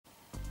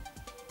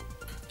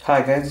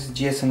Hi guys,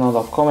 this is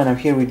GSMA.com and I'm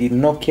here with the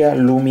Nokia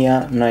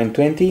Lumia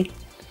 920,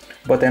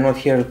 but I'm not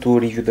here to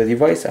review the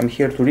device. I'm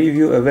here to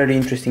review a very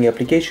interesting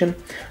application.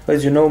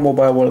 As you know,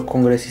 Mobile World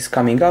Congress is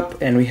coming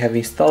up and we have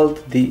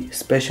installed the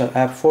special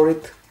app for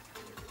it.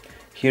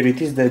 Here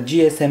it is, the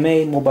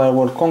GSMA Mobile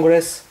World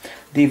Congress.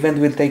 The event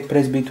will take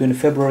place between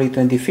February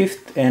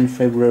 25th and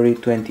February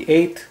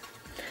 28th,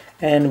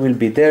 and we'll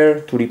be there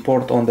to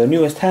report on the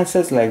newest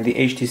handsets like the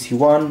HTC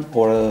One,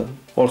 or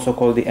also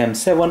called the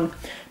M7.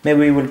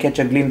 Maybe we will catch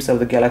a glimpse of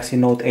the Galaxy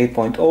Note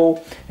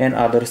 8.0 and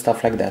other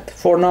stuff like that.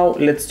 For now,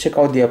 let's check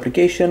out the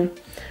application.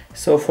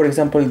 So for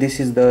example, this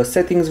is the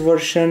settings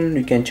version.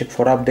 You can check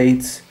for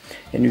updates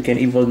and you can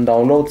even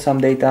download some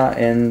data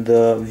and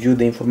view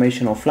the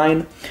information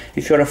offline.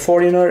 If you're a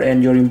foreigner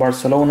and you're in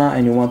Barcelona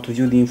and you want to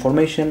view the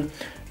information,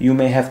 you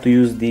may have to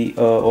use the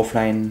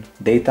offline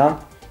data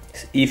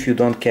if you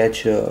don't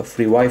catch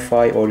free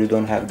Wi-Fi or you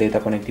don't have data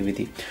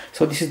connectivity.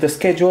 So this is the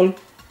schedule.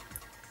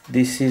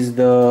 This is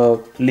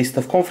the list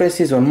of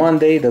conferences. On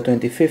Monday the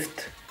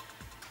 25th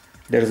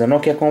there's a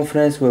Nokia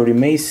conference where we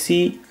may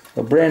see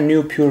a brand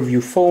new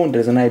PureView phone.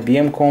 There's an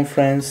IBM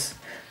conference,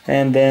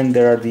 and then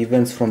there are the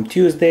events from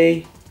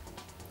Tuesday,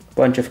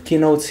 bunch of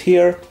keynotes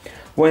here.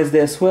 Wednesday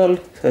as well,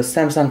 a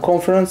Samsung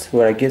conference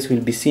where I guess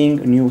we'll be seeing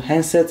new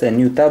handsets and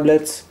new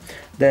tablets.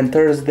 Then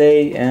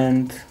Thursday,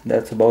 and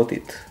that's about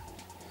it.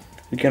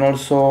 You can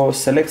also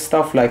select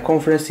stuff like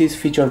conferences,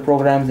 featured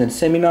programs and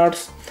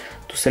seminars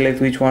to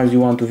select which ones you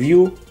want to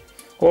view,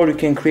 or you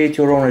can create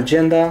your own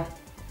agenda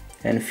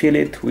and fill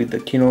it with the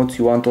keynotes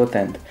you want to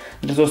attend.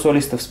 There's also a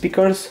list of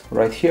speakers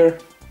right here,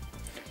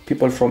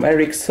 people from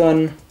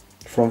Ericsson,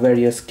 from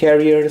various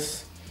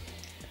carriers,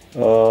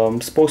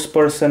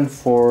 spokesperson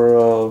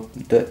for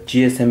the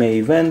GSMA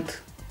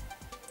event,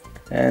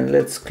 and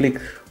let's click,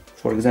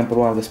 for example,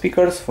 one of the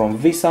speakers from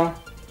Visa.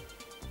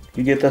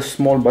 You get a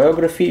small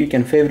biography, you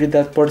can favorite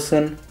that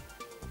person,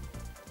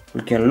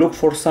 you can look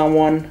for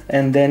someone,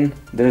 and then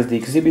there's the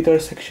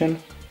Exhibitors section.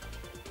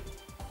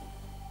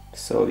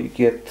 So you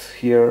get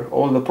here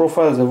all the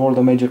profiles of all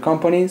the major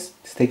companies.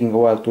 It's taking a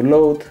while to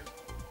load.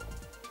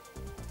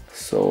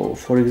 So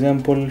for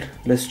example,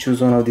 let's choose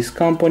one of these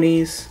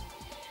companies.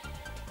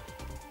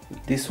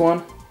 This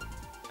one,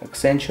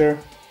 Accenture.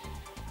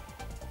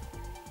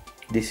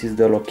 This is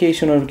the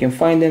location where you can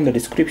find them, the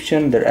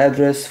description, their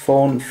address,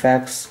 phone,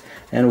 fax,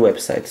 and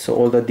website. So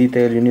all the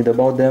detail you need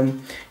about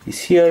them is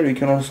here. You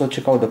can also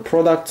check out the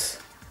products.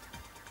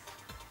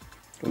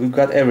 We've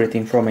got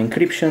everything from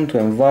encryption to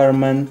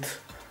environment,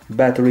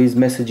 batteries,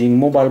 messaging,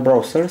 mobile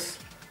browsers.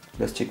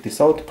 Let's check this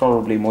out.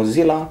 Probably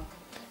Mozilla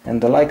and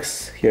the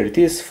likes. Here it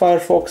is,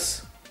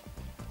 Firefox,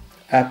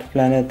 App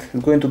Planet.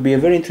 It's going to be a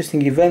very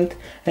interesting event,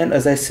 and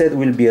as I said,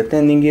 we'll be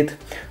attending it.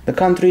 The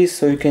countries,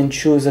 so you can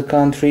choose a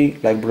country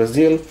like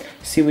Brazil,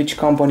 see which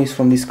companies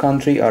from this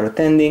country are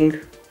attending,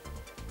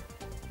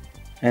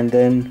 and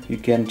then you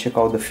can check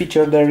out the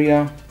featured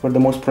area where the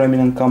most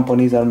prominent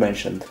companies are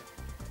mentioned.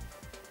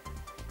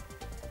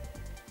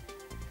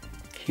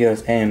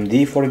 Here's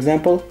AMD, for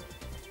example,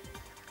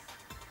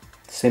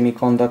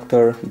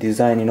 semiconductor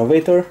design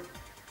innovator,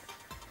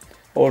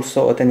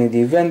 also attending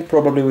the event,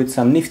 probably with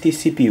some nifty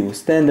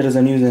CPUs. Then there is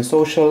a news and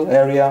social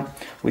area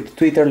with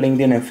Twitter,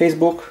 LinkedIn and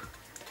Facebook.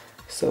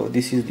 So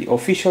this is the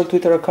official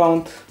Twitter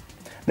account.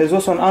 There's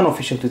also an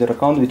unofficial Twitter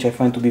account, which I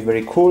find to be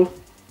very cool.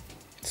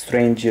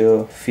 Strange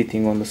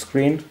fitting on the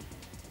screen,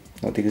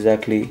 not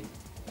exactly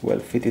well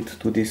fitted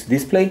to this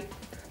display.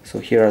 So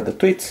here are the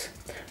tweets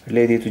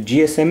related to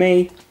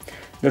GSMA.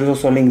 There's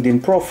also a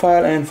LinkedIn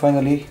profile, and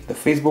finally the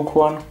Facebook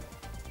one.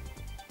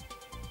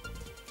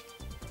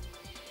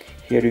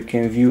 Here you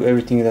can view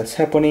everything that's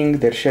happening.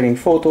 They're sharing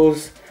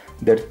photos,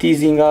 they're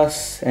teasing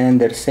us,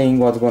 and they're saying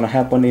what's gonna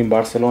happen in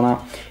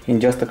Barcelona in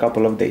just a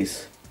couple of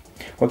days.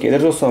 Okay,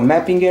 there's also a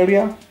mapping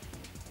area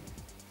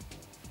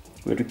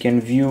where you can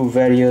view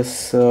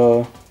various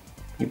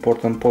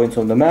important points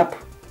on the map.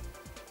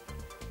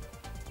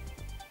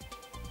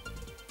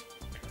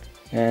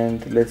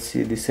 And let's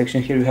see this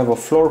section here. You have a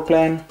floor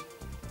plan.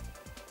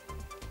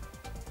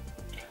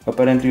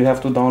 Apparently you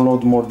have to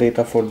download more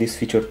data for this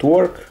feature to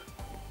work.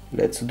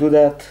 Let's do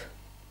that.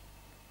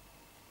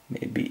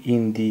 Maybe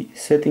in the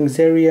settings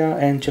area,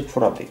 and check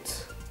for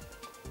updates.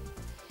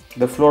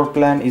 The floor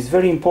plan is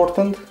very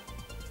important.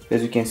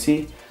 As you can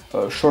see,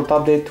 a short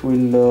update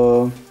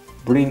will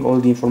bring all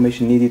the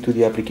information needed to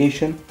the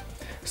application.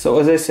 So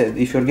as I said,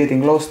 if you're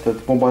getting lost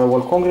at Mobile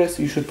World Congress,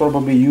 you should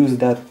probably use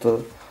that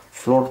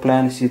floor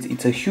plan, since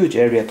it's a huge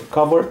area to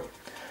cover.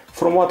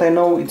 From what I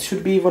know, it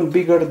should be even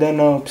bigger than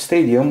a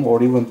stadium,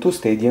 or even two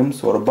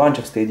stadiums, or a bunch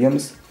of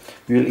stadiums.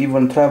 You'll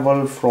even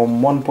travel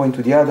from one point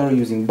to the other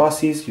using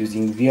buses,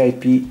 using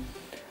VIP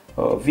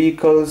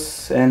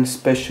vehicles and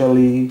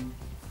specially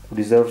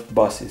reserved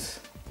buses.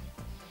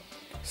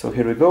 So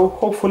here we go.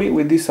 Hopefully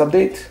with this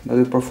update that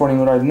we're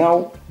performing right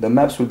now, the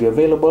maps will be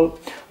available.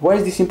 Why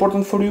is this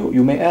important for you?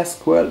 You may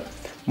ask. Well,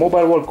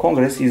 Mobile World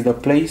Congress is the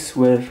place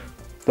where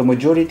the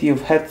majority of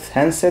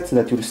handsets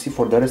that you'll see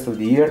for the rest of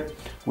the year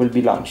will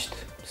be launched.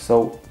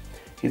 So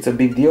It's a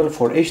big deal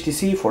for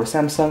HTC, for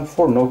Samsung,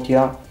 for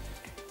Nokia,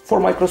 for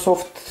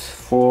Microsoft,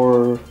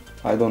 for,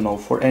 I don't know,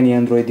 for any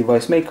Android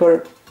device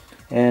maker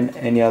and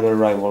any other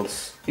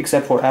rivals,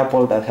 except for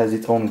Apple that has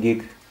its own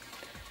gig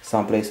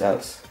someplace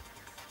else.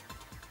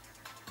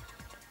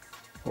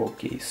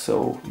 Okay,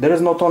 so there is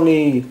not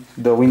only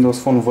the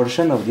Windows Phone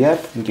version of the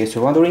app, in case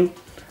you're wondering.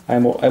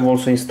 I've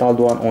also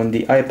installed one on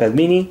the iPad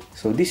mini.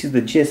 So this is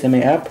the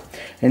GSMA app,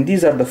 and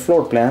these are the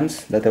floor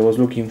plans that I was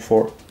looking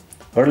for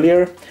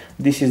earlier.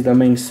 This is the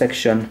main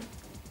section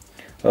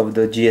of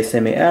the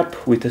GSMA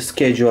app with a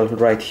schedule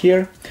right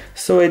here.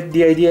 So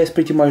the idea is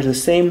pretty much the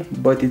same,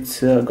 but it's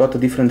got a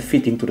different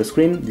fitting to the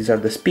screen. These are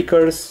the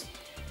speakers.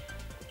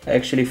 I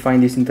actually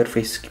find this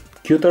interface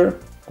cuter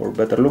or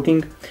better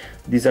looking.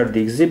 These are the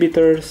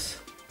exhibitors.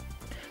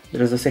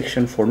 There is a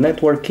section for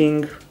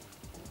networking,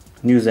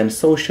 news and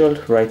social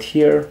right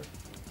here.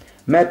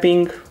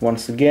 Mapping,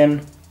 once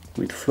again,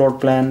 with floor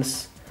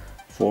plans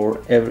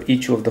for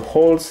each of the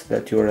halls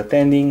that you're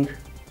attending,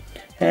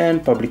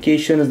 and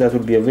publications that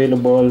will be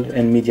available,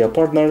 and media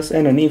partners,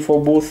 and an info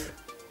booth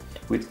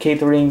with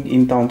catering,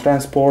 in-town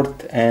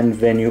transport, and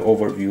venue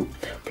overview.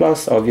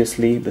 Plus,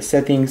 obviously, the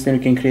settings, then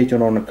you can create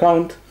your own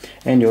account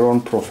and your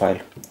own profile.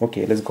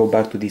 Okay, let's go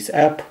back to this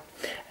app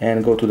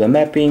and go to the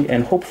mapping,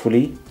 and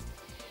hopefully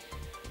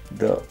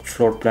the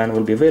floor plan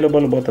will be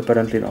available, but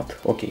apparently not.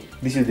 Okay,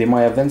 this is the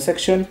My Events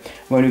section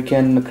where you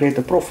can create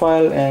a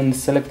profile and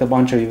select a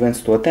bunch of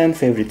events to attend,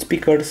 favorite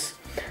speakers,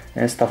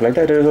 and stuff like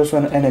that. There is also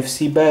an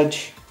NFC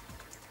badge,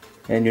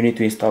 and you need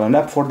to install an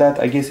app for that.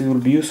 I guess it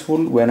will be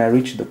useful when I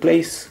reach the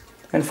place.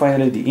 And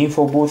finally, the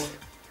info booth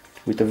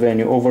with a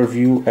venue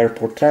overview,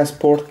 airport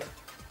transport,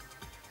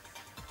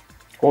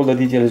 all the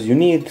details you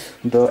need,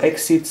 the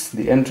exits,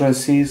 the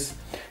entrances,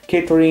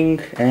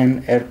 catering,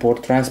 and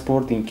airport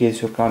transport in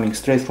case you're coming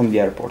straight from the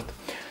airport.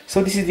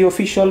 So this is the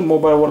official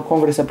Mobile World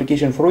Congress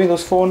application for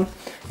Windows Phone,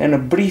 and a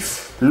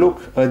brief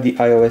look at the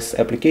iOS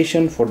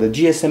application for the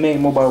GSMA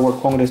Mobile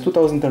World Congress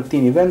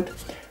 2013 event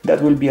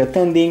that will be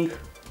attending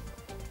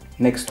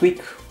next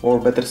week, or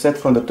better said,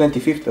 from the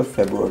 25th of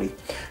February.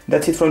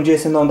 That's it from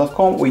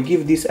gsm.com. We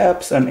give these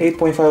apps an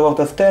 8.5 out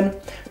of 10.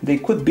 They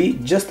could be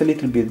just a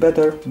little bit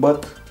better,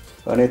 but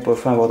an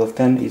 8.5 out of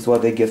 10 is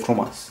what they get from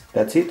us.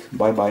 That's it.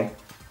 Bye bye.